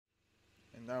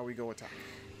And now we go attack.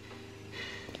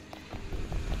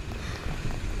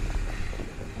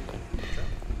 Okay.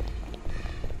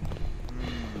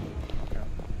 Okay.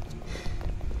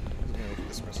 Let's go with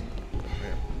this person.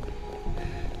 There.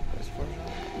 This flush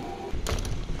out.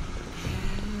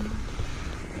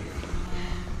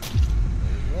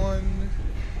 There's one.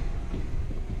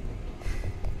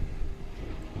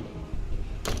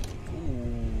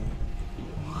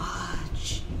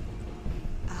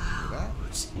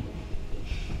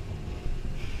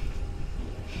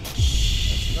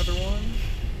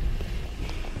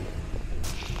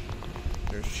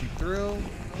 Thrill.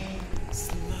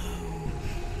 Slow.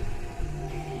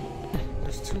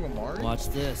 There's two Amari. Watch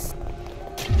this.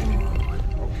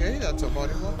 Okay, that's a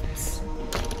body blow.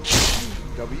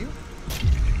 W.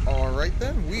 Alright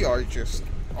then, we are just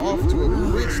off to a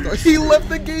great start. He left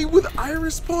the game with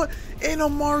Iris Pot and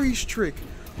Amari's trick.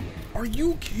 Are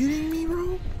you kidding me,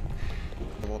 bro?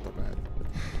 Vault up ahead.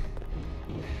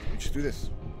 We should do this.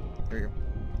 There you go.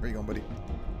 Where you going, buddy?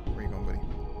 Where you going, buddy?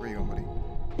 Where you going, buddy?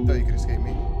 I thought you could escape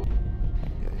me.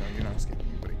 Yeah, no, you're not escaping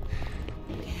me, buddy.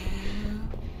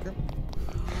 Okay.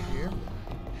 Here.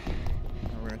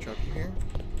 Now we're gonna chop you here.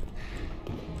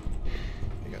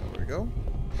 You got nowhere to go.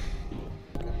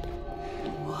 Okay.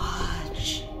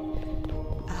 Watch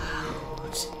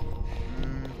out.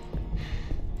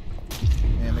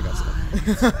 And they got stuck.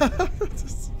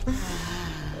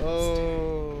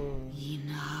 Oh.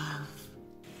 Enough.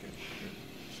 Okay, good.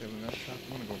 So we have enough chop.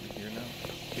 I'm gonna go over here now.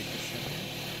 Take this shit here.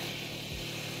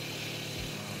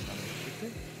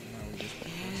 Now we just put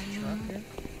this trap here.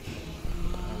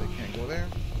 Now they can't go there.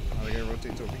 Now they gotta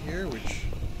rotate over here, which...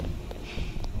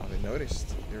 Oh, they noticed.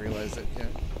 They realized that, yeah.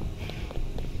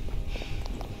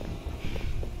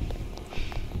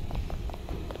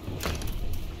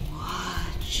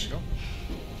 Watch There you go.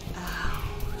 out.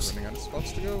 Running out of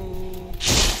spots to go.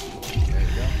 There you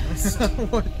go.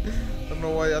 What? I don't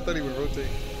know why. I thought he would rotate.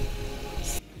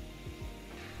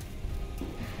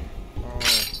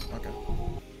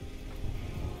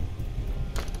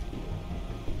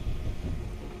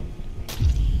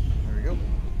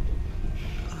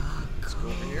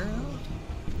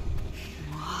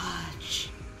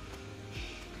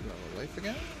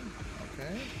 Again?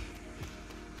 Okay.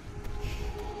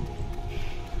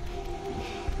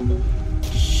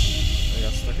 They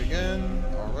got stuck again.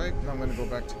 Alright, now I'm gonna go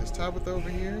back to this Tabitha over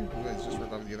here, who has just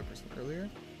revived the other person earlier.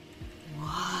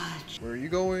 Watch. Where are you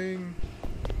going?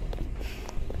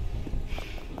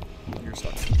 You're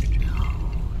stuck. No.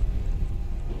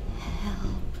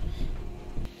 Help.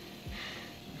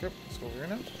 Okay, let's go over here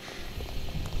now.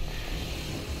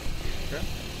 Okay.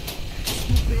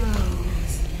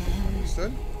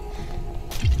 Understood.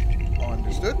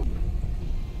 Understood. And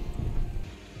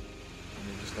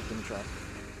we just left in the trap.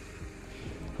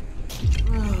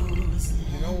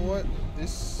 You know what?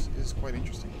 This is quite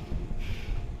interesting.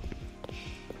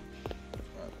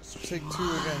 Let's take two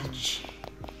again.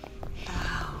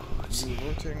 Out. You're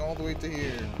rotating all the way to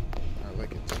here. I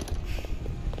like it.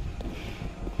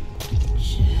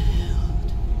 Shield.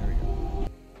 There we go.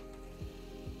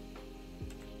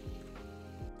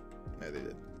 Yeah, they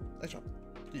did. Nice job.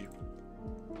 You.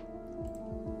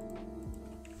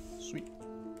 Sweet.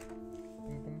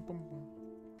 Boom, boom, boom, boom.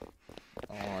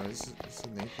 Oh, this is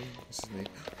Nathan. This is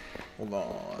Nathan. Hold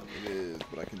on. It is,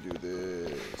 but I can do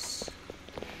this.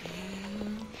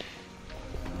 And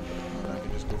I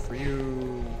can just go for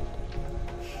you.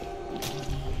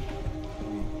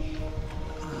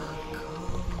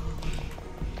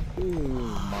 Oh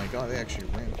my god, they actually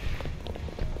ran.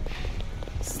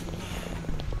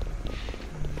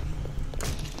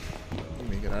 Let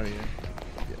me get out of here.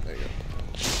 Yeah, there you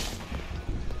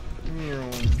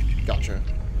go. Gotcha.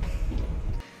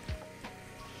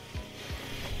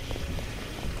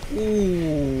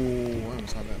 Ooh, I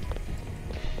almost had that.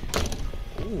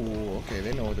 Ooh, okay,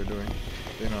 they know what they're doing.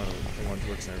 They know the ones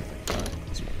works and everything. Alright,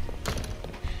 that's fine.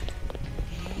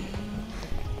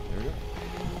 There we go.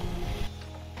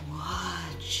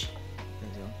 Watch There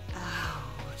we go.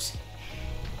 out.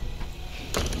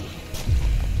 There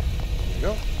we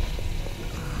go.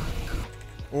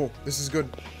 Oh, this is good.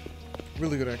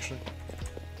 Really good, actually.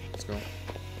 Let's go.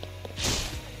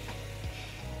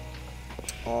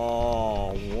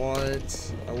 Oh,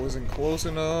 what? I wasn't close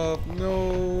enough.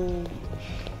 No.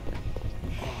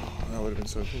 Oh, that would have been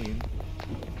so clean.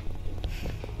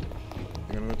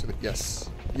 They're gonna go to the... Yes.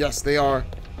 Yes, they are.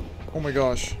 Oh my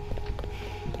gosh.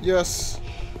 Yes.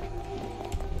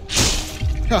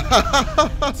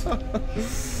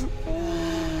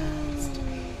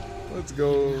 Let's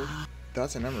go.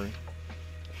 That's an Emery.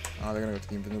 Ah, they're gonna go to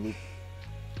the infinite loop.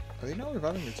 Are they now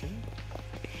reviving their team?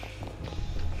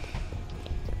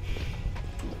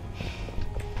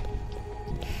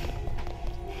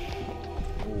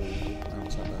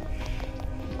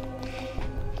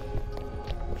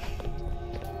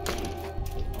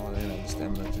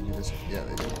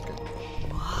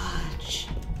 Watch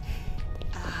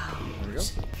There we go.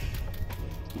 out.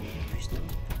 Interesting.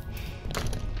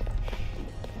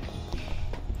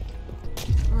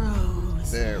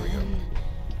 Rose. There we go.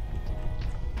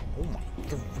 Oh my,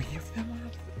 3 of them are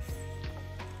up there?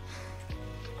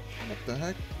 What the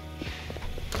heck?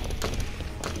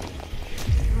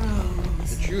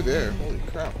 Rose. It's you there. Holy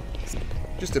crap.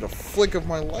 Just did a flick of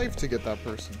my life to get that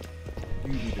person.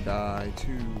 You need to die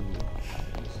too.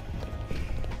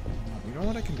 You know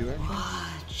what I can do actually?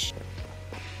 Watch.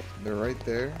 They're right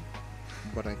there,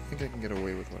 but I think I can get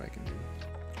away with what I can do.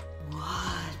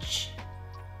 Watch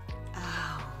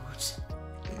out.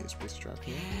 Yeah, space trap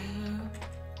here. Careful.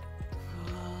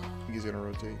 I think he's gonna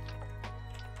rotate.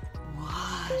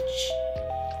 Watch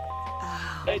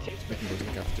out. Hey, take We can go to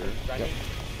the cafeteria. running Yep.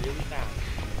 really fast.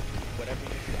 Whatever you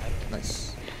do, I don't know.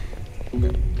 Nice.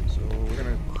 Okay, so we're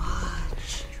gonna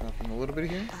Watch trap him a little bit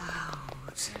here.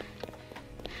 out.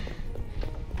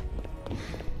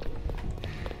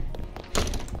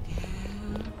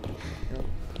 Yep.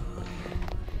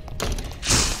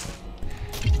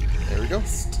 There we go.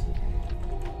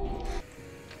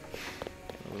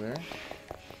 Over there.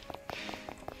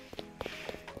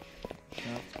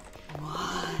 Yep.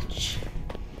 Watch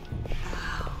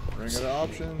out. Running out of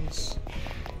options.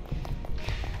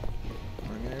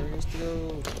 Running out of areas to go.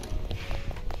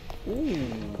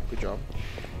 Ooh, good job.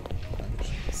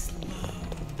 Nice.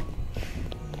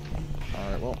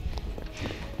 Alright, well.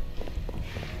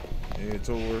 It's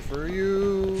over for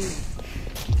you.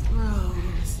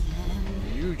 Rose.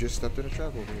 You just stepped in a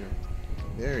trap over here.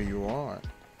 There you are.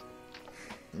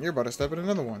 And you're about to step in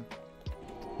another one.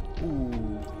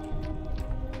 Ooh.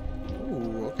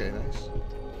 Ooh, okay, nice.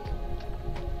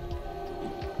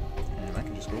 And I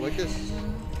can just go like this.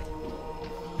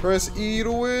 Press E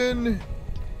to win.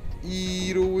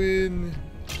 E to win.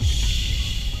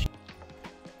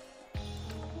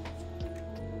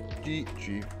 G.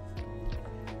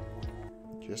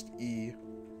 Just E.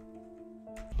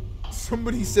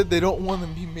 Somebody said they don't want to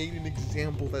be made an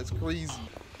example. That's crazy.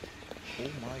 Oh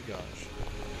my gosh.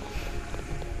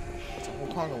 It's a whole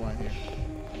conga line here.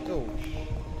 Go. Go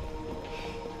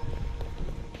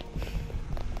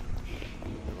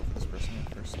for this person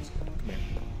first. Come here.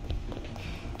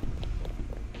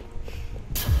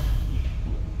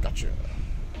 Gotcha.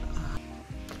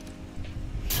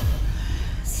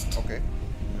 Okay.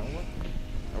 You know what?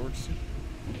 That works too.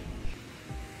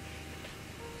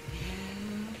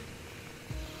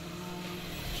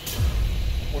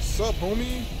 What's up,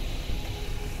 homie?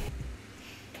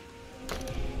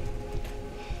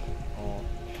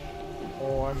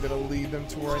 Oh, I'm gonna lead them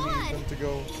to where I need them to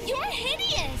go. You're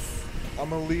hideous! I'm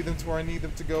gonna lead them to where I need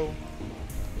them to go.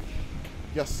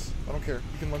 Yes, I don't care.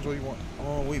 You can lunge all you want.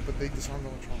 Oh, wait, but they disarmed the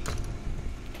electronics.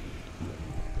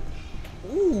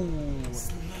 Ooh.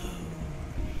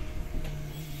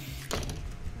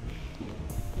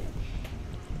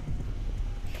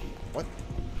 What?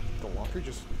 The locker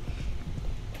just...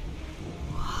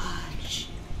 Watch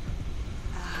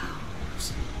out.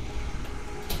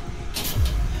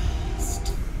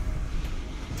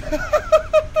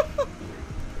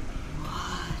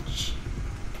 Watch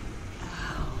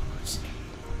out.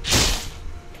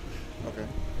 Okay.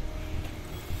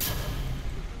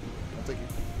 I'll take you.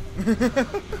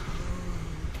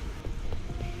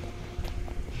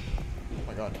 Oh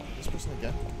my god, this person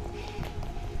again?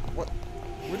 What?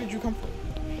 Where did you come from?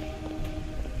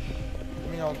 I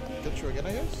mean, I'll get you again,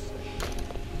 I guess?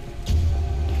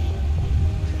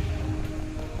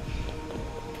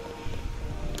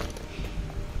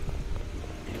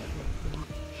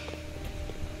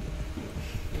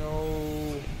 No.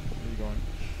 Where are you going?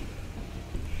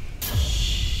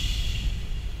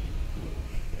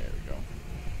 There we go.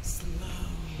 Slow.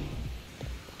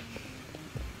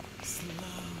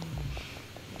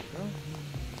 No?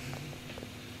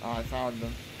 Ah, I found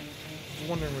them. I was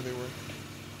wondering where they were.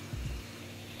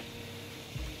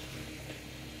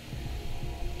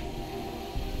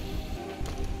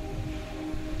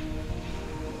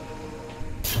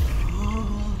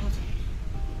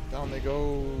 Down they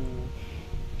go.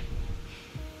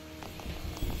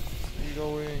 Where are you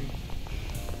going?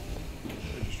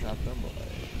 They just trapped them, but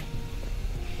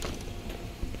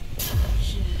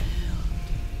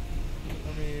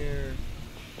come here.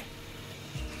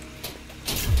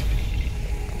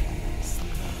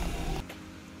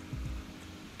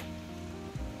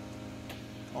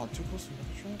 Oh, too close to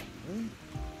another trap? Really?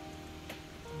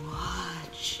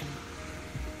 Watch.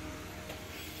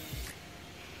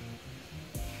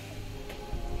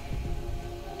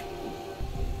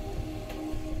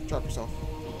 Trap yourself.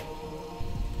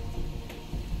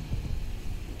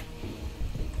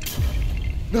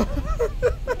 No.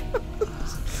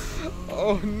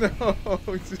 Oh no!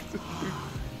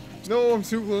 No, I'm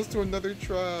too close to another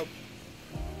trap.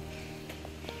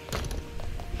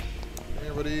 Come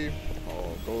here, buddy.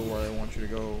 Oh, go where I want you to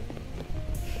go.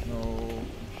 No.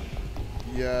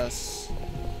 Yes.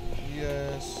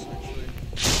 Yes, actually.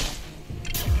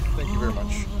 Thank you very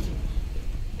much.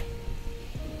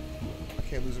 I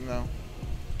can't lose him now.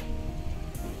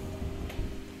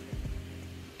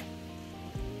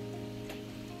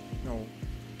 No.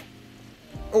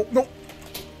 Oh, no!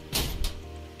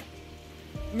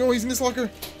 No, he's in this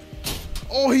locker!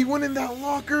 Oh, he went in that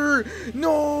locker!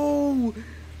 No!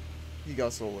 He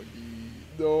got so lucky.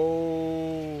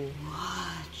 No!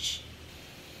 Watch.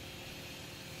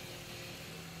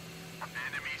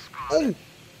 Oh!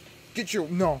 Get your...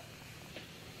 No.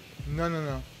 No, no,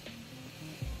 no.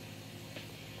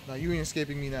 No, you ain't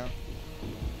escaping me now.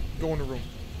 Go in the room.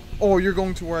 Oh, you're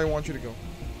going to where I want you to go.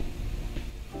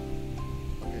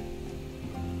 Okay.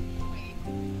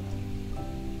 Wait.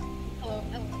 Hello,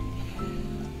 hello.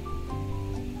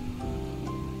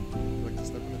 You like to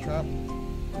step in the trap?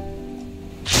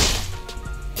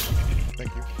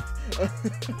 Thank you.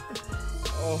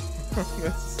 Oh,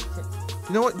 that's...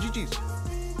 You know what? GG's. GG's.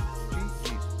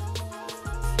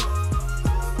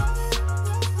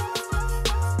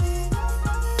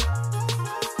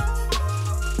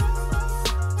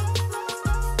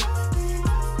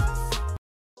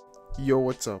 Yo,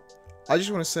 what's up? I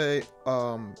just want to say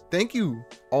thank you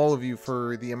all of you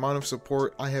for the amount of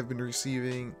support I have been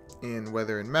receiving in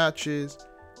whether in matches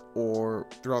or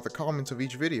throughout the comments of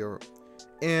each video.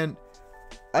 And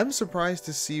I'm surprised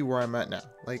to see where I'm at now.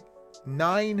 Like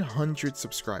 900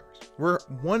 subscribers. We're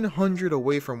 100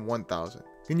 away from 1,000.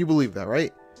 Can you believe that,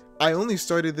 right? I only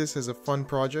started this as a fun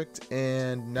project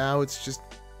and now it's just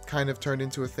kind of turned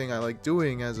into a thing I like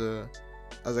doing as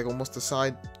like almost a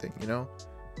side thing, you know?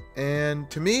 And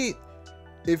to me,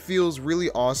 it feels really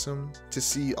awesome to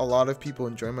see a lot of people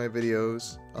enjoy my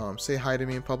videos, say hi to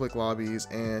me in public lobbies,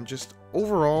 and just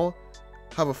overall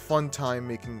have a fun time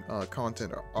making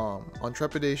content on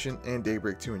Trepidation and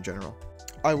Daybreak 2 in general.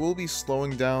 I will be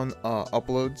slowing down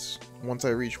uploads once I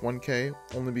reach 1K,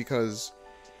 only because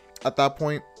at that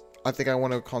point, I think I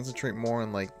want to concentrate more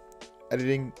on like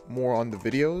editing more on the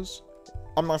videos.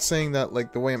 I'm not saying that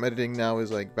like the way I'm editing now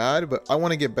is like bad, but I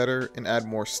want to get better and add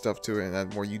more stuff to it and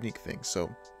add more unique things.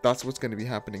 So that's what's going to be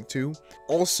happening too.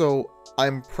 Also,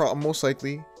 I'm most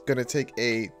likely going to take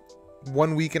a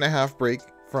 1.5 week break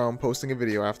from posting a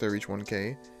video after I reach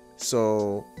 1K.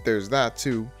 So there's that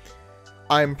too.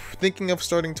 I'm thinking of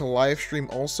starting to live stream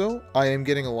also. I am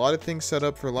getting a lot of things set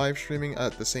up for live streaming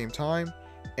at the same time.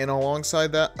 And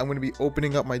alongside that, I'm going to be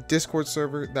opening up my Discord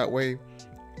server. That way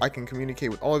I can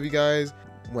communicate with all of you guys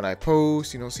when I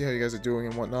post, you know, see how you guys are doing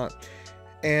and whatnot.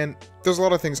 And there's a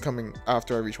lot of things coming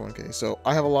after I reach 1K. So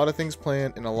I have a lot of things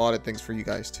planned and a lot of things for you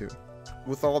guys too.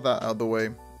 With all that out of the way,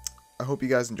 I hope you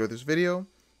guys enjoyed this video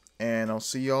and I'll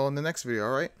see y'all in the next video,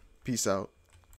 alright? Peace out.